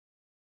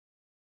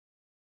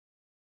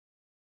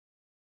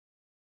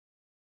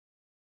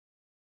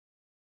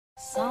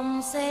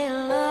Some say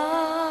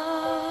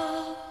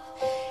love,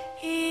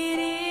 it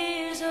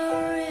is a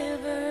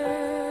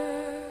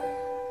river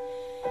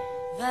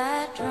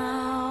that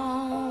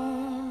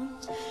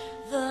drowns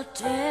the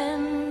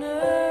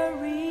tender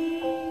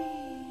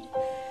reed.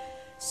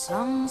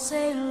 Some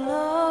say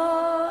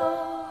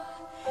love,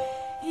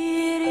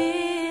 it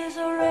is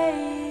a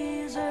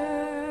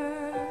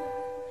razor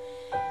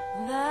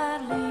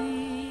that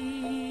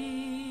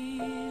leaves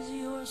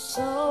your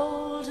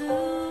soul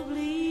to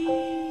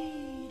bleed.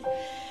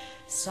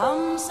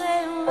 Some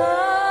say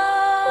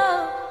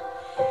love,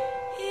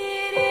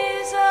 it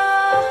is a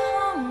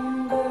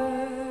hunger,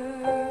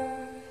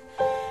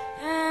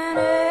 an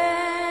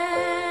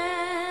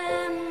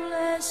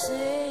endless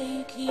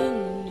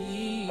aching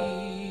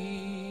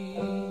need.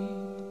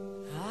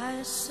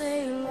 I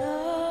say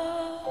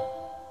love,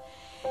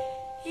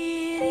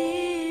 it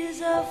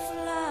is a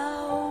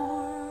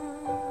flower,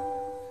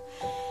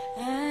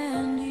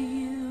 and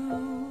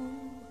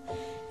you,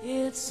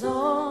 it's